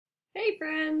Hey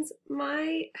friends,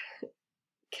 my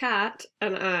cat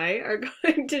and I are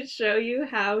going to show you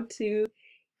how to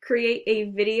create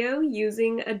a video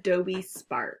using Adobe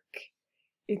Spark.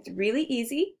 It's really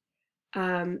easy,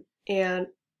 and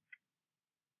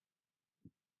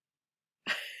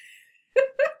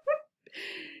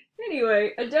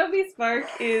anyway, Adobe Spark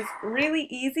is really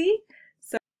easy,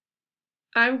 so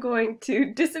I'm going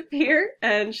to disappear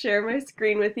and share my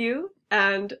screen with you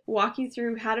and walk you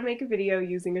through how to make a video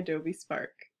using Adobe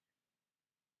Spark.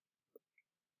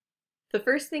 The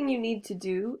first thing you need to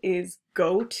do is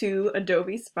go to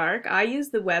Adobe Spark. I use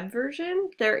the web version.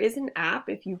 There is an app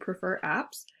if you prefer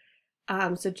apps.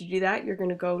 So to do that, you're going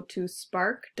to go to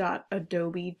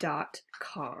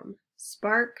spark.adobe.com.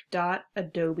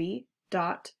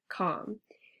 Spark.adobe.com.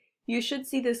 You should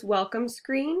see this welcome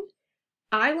screen.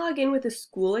 I log in with a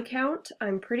school account.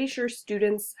 I'm pretty sure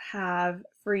students have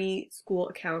free school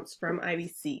accounts from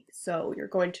IBC. So you're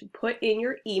going to put in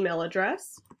your email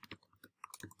address.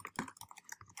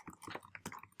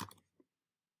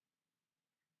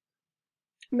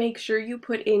 Make sure you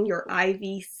put in your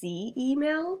IVC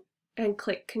email and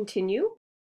click continue.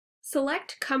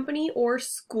 Select company or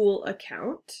school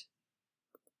account,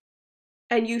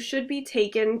 and you should be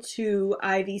taken to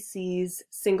IVC's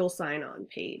single sign-on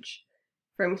page.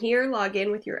 From here, log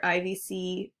in with your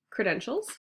IVC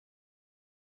credentials,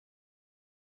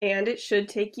 and it should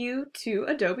take you to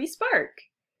Adobe Spark.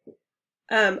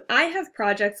 I have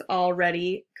projects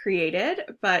already created,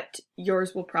 but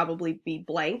yours will probably be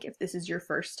blank if this is your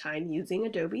first time using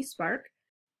Adobe Spark.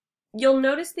 You'll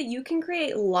notice that you can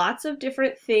create lots of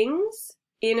different things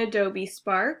in Adobe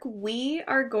Spark. We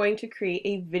are going to create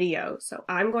a video, so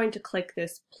I'm going to click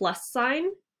this plus sign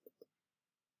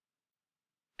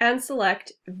and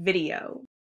select video.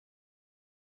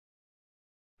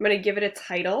 I'm going to give it a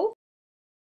title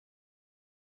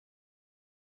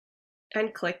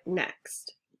and click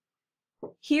next.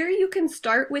 Here you can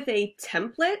start with a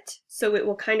template, so it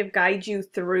will kind of guide you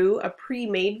through a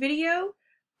pre-made video,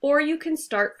 or you can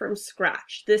start from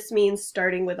scratch. This means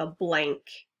starting with a blank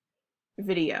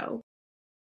video.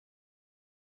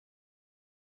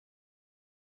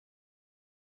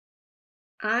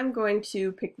 I'm going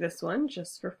to pick this one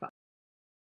just for fun.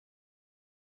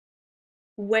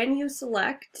 When you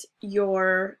select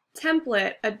your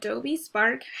template, Adobe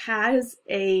Spark has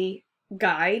a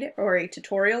guide or a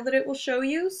tutorial that it will show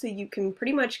you, so you can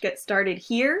pretty much get started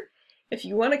here. If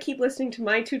you want to keep listening to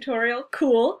my tutorial,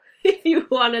 cool. If you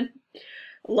want to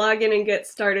log in and get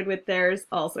started with theirs,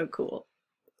 also cool.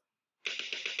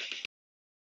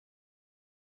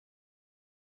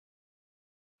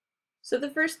 So the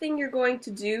first thing you're going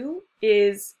to do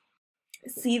is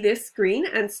see this screen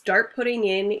and start putting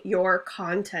in your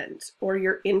content or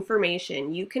your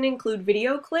information. You can include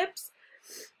video clips.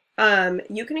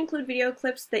 You can include video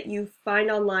clips that you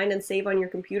find online and save on your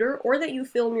computer, or that you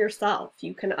film yourself.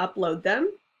 You can upload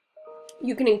them.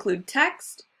 You can include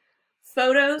text,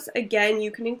 photos. Again,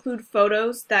 you can include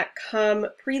photos that come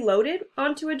preloaded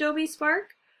onto Adobe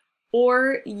Spark,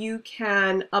 or you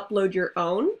can upload your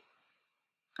own.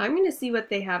 I'm going to see what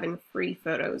they have in free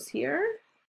photos here.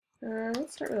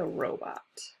 Let's start with a robot.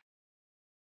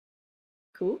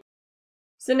 Cool.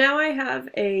 So now I have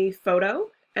a photo,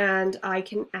 and I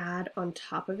can add on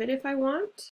top of it if I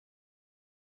want.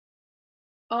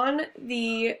 On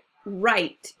the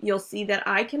right, you'll see that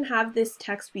I can have this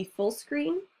text be full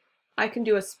screen. I can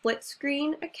do a split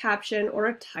screen, a caption, or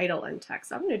a title and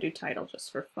text. I'm going to do title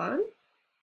just for fun.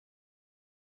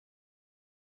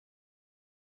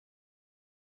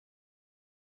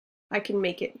 I can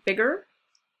make it bigger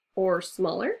or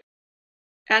smaller,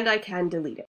 and I can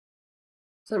delete it.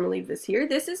 So I'm going to leave this here.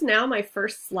 This is now my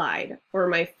first slide, or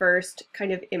my first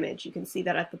kind of image. You can see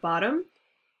that at the bottom.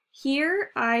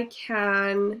 Here I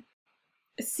can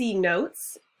see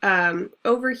notes.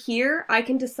 Over here I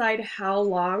can decide how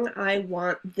long I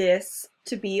want this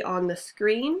to be on the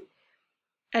screen.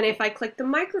 And if I click the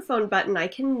microphone button, I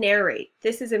can narrate.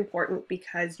 This is important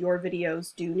because your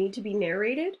videos do need to be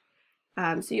narrated.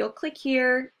 So you'll click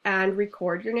here and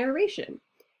record your narration.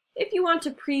 If you want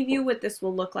to preview what this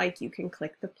will look like, you can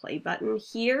click the play button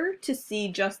here to see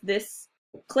just this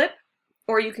clip,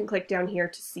 or you can click down here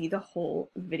to see the whole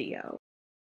video.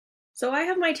 So I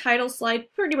have my title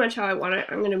slide pretty much how I want it.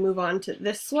 I'm going to move on to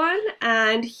this one,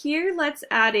 and here let's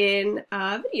add in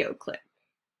a video clip.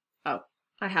 Oh,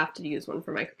 I have to use one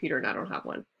for my computer and I don't have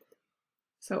one.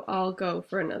 So I'll go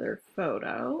for another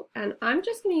photo, and I'm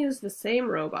just going to use the same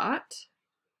robot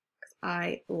because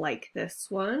I like this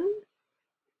one.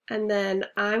 And then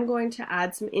I'm going to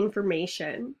add some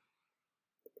information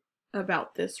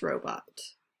about this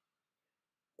robot.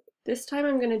 This time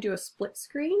I'm going to do a split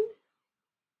screen,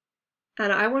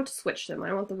 and I want to switch them.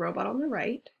 I want the robot on the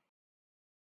right.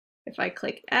 If I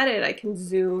click edit, I can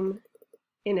zoom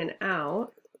in and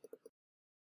out,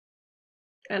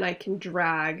 and I can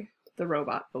drag the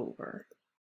robot over.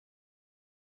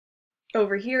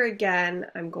 Over here again,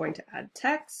 I'm going to add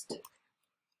text.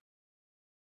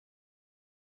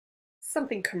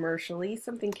 Something commercially,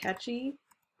 something catchy.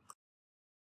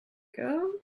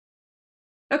 Go.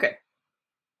 Okay.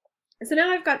 So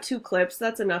now I've got 2 clips.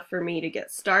 That's enough for me to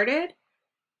get started.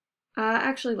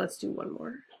 Actually, let's do one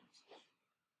more.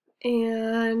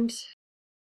 And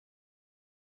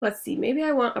let's see, maybe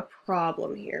I want a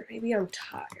problem here. Maybe I'm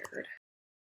tired.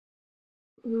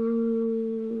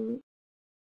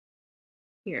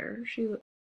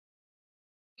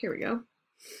 Here we go.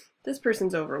 This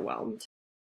person's overwhelmed.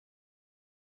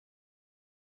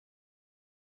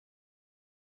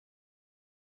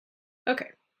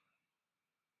 Okay.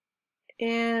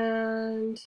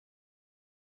 And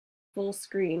full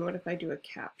screen, what if I do a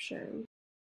caption?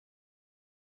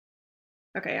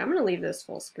 Okay, I'm gonna leave this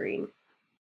full screen.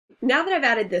 Now that I've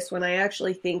added this one, I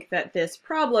actually think that this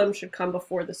problem should come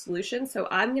before the solution, so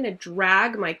I'm gonna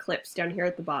drag my clips down here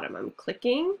at the bottom. I'm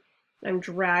clicking, and I'm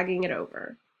dragging it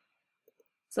over.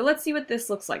 So let's see what this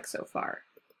looks like so far.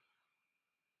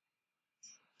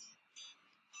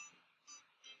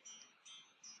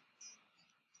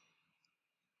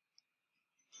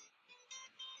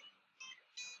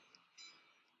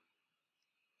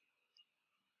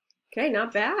 Okay,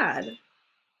 not bad.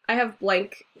 I have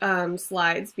blank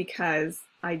slides because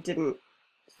I didn't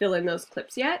fill in those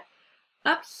clips yet.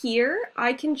 Up here,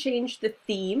 I can change the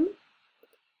theme.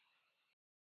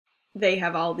 They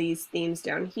have all these themes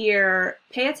down here.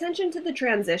 Pay attention to the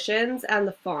transitions and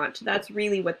the font. That's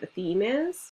really what the theme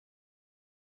is.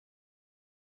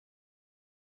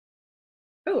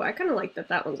 Oh, I kind of like that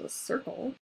that one's a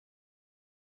circle.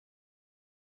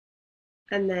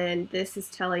 And then this is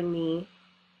telling me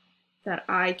that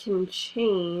I can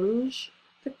change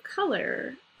the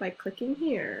color by clicking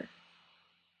here.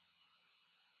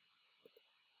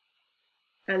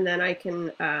 And then I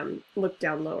can look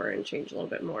down lower and change a little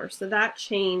bit more. So that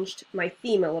changed my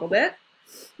theme a little bit.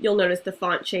 You'll notice the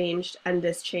font changed and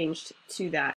this changed to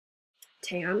that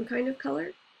tan kind of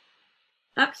color.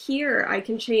 Up here, I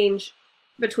can change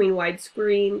between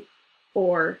widescreen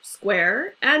or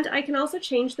square, and I can also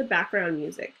change the background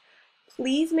music.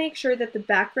 Please make sure that the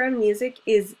background music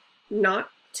is not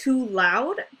too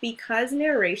loud because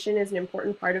narration is an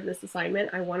important part of this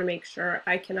assignment. I want to make sure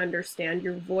I can understand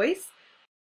your voice.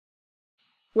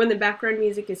 When the background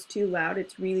music is too loud,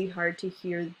 it's really hard to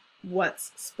hear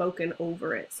what's spoken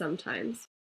over it sometimes.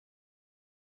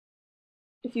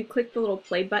 If you click the little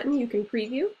play button, you can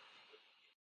preview.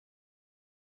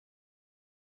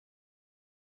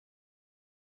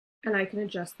 And I can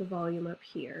adjust the volume up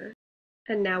here.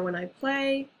 And now when I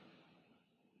play,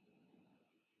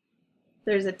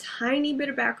 there's a tiny bit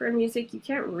of background music. You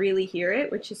can't really hear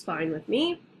it, which is fine with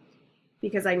me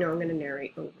because I know I'm going to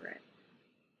narrate over it.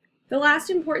 The last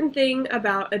important thing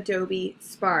about Adobe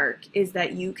Spark is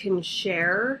that you can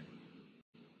share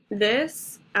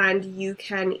this and you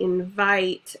can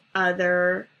invite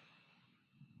other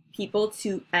people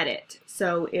to edit.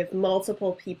 So if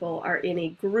multiple people are in a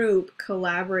group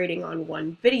collaborating on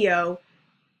one video,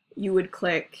 you would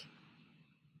click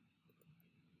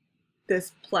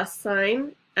this plus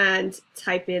sign and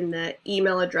type in the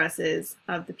email addresses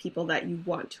of the people that you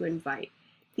want to invite.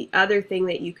 The other thing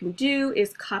that you can do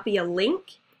is copy a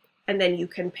link, and then you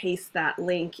can paste that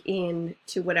link in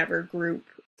to whatever group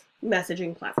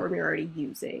messaging platform you're already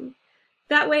using.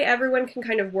 That way everyone can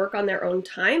kind of work on their own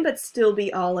time, but still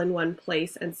be all in one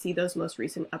place and see those most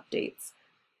recent updates.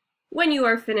 When you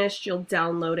are finished, you'll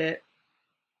download it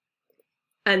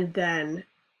and then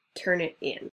turn it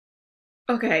in.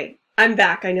 Okay, I'm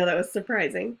back. I know that was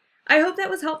surprising. I hope that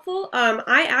was helpful.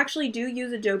 I actually do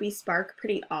use Adobe Spark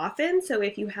pretty often, so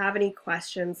if you have any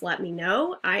questions, let me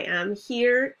know. I am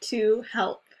here to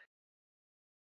help.